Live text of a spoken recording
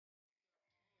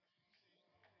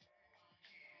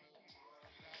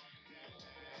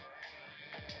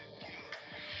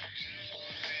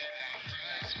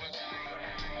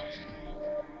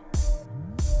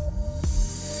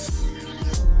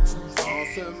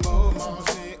moment,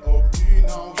 j'ai aucune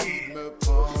envie de me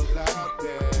prendre la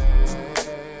tête.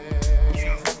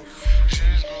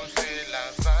 Juste goûter la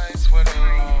vice, voilà.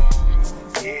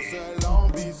 Pour seule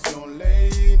ambition,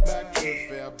 laid back, de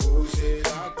faire bouger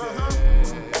la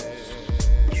tête.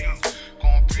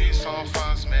 Qu'on puisse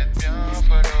enfin se mettre bien,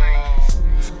 voilà.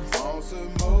 En ce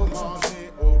moment, j'ai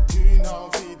aucune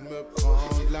envie de me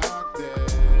prendre la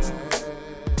tête.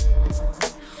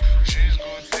 Juste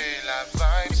goûter la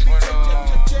vibe, voilà.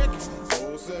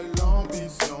 Pour seule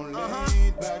ambition,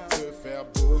 laid back, de faire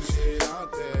bouger la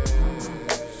tête.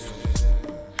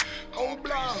 Qu'on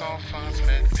puisse enfin se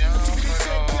mettre bien,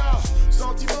 voilà.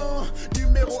 Sentiment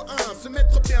numéro 1, se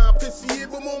mettre bien, apprécier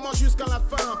vos moments jusqu'à la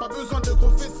fin. Pas besoin de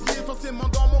gros fessiers, forcément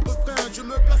dans mon refrain. Je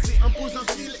me place et impose un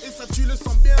style et ça tu le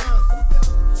sens bien.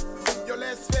 Yo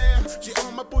laisse faire, j'ai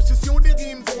en ma possession des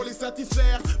rimes pour les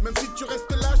satisfaire. Même si tu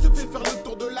restes là, je te fais faire le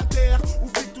tour de la terre.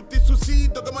 Oublie tous tes soucis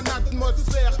dans mon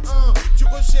atmosphère. Tu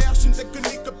recherches une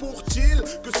technique pour chill,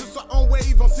 que ce soit en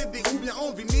wave, en CD ou bien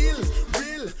en vinyle.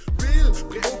 Real,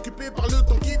 préoccupé par le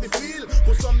temps qui défile.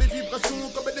 Ressens mes vibrations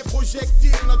comme des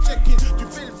projectiles. Non check it, tu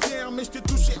fais le fier, mais je t'ai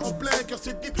touché en plein cœur.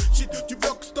 C'est deep shit, tu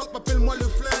bloques stop, appelle-moi le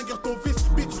flingueur. Ton fils,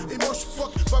 bitch, et moi je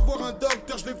fuck. Va voir un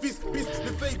docteur, je le vise, pisse.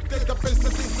 Le fake tech, t'appelles ça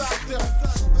des acteurs.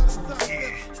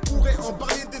 Je pourrais en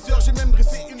parler des heures, j'ai même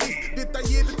dressé une liste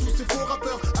détaillée de tous ces faux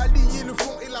rappeurs. Allier le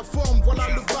fond et la forme, voilà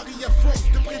le pari à force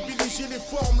de privilégier les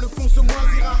formes, le fond se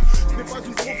moisira. Ce n'est pas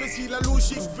une prophétie, la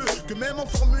logique veut que même en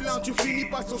Formule 1 tu finis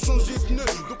pas sans changer de pneu.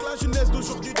 Donc la jeunesse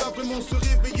d'aujourd'hui doit vraiment se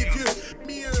réveiller vieux.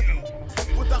 Mieux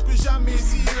vaut tard que jamais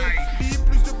si lis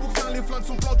plus de bouquins, les flammes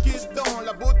sont planquées dedans.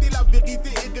 La beauté, la vérité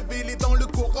est révélée dans le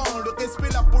Coran. Le respect,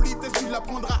 la politesse, tu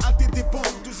l'apprendras à tes dépens.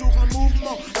 Toujours un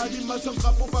mouvement, animation,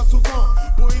 drapeau face au vent.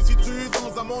 Poésie de rue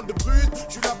dans un monde brut.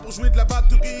 Je suis là pour jouer de la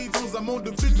batterie dans un monde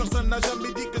brut. Personne n'a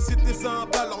jamais dit que c'était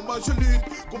simple, alors moi je lutte.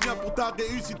 Combien pour ta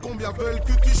réussite, combien veulent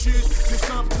que tu chutes. C'est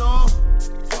simple, non?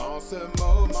 En ce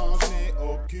moment, j'ai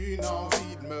aucune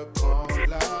envie de me prendre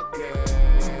la tête.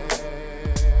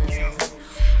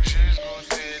 Juste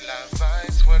goûter la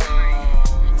vibe, voilà.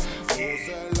 Pour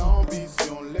seule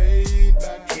ambition, laid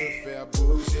back, de faire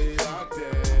bouger la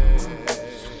tête.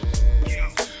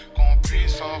 Qu'on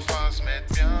puisse enfin se mettre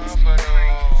bien, voilà.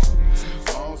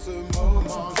 En ce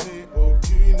moment, j'ai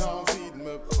aucune envie de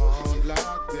me prendre la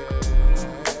tête.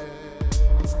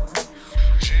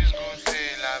 Juste goûter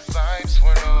la vibe,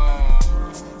 voilà.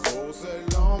 Pour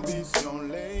seule ambition,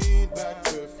 laid back,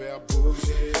 de faire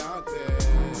bouger la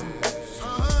tête.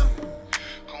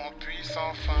 Qu'on puisse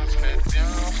enfin se mettre bien,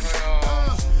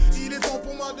 voilà. Il est temps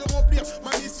pour moi de remplir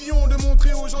ma mission, de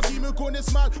montrer aux gens qui me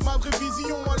connaissent mal ma vraie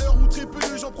vision. À l'heure où très peu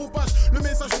de gens propagent le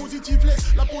message positif,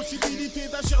 laisse la possibilité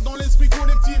d'agir dans l'esprit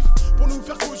collectif pour nous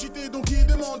faire cogiter, donc ils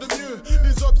demandent mieux.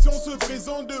 Les options se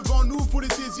présentent devant nous, faut les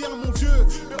saisir mon vieux.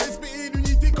 Le respect et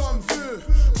l'unité comme feu.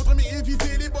 Faudrait mieux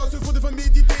éviter les boss, faut devant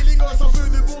méditer les gosses. Un peu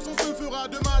de bon sens ne fera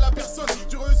de mal à personne.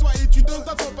 Tu reçois et tu donnes,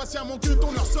 t'attends patiemment que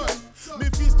ton heure sonne.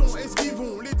 Mes fistons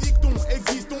esquivons les dictons,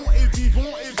 existons et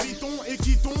vivons, évitons et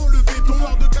quittons le béton.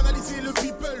 Histoire de canaliser le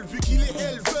people, vu qu'il et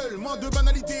elles veulent moins de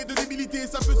banalité, de débilité,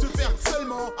 ça peut se faire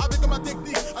seulement avec ma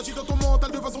technique. Agis dans ton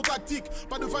mental de façon tactique,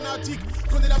 pas de fanatique.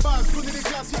 Connais la base, connais les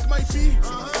classiques, my fille.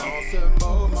 En ce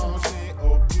moment, j'ai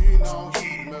aucune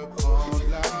envie de me prendre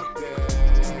la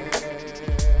tête.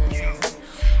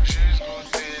 Juste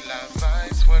goûter la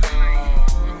vibe, voilà.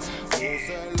 Pour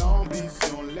seule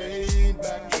ambition, laid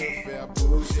back, de faire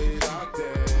bouger la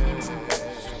tête.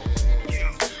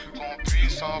 Qu'on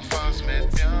puisse enfin se mettre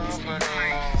bien, voilà.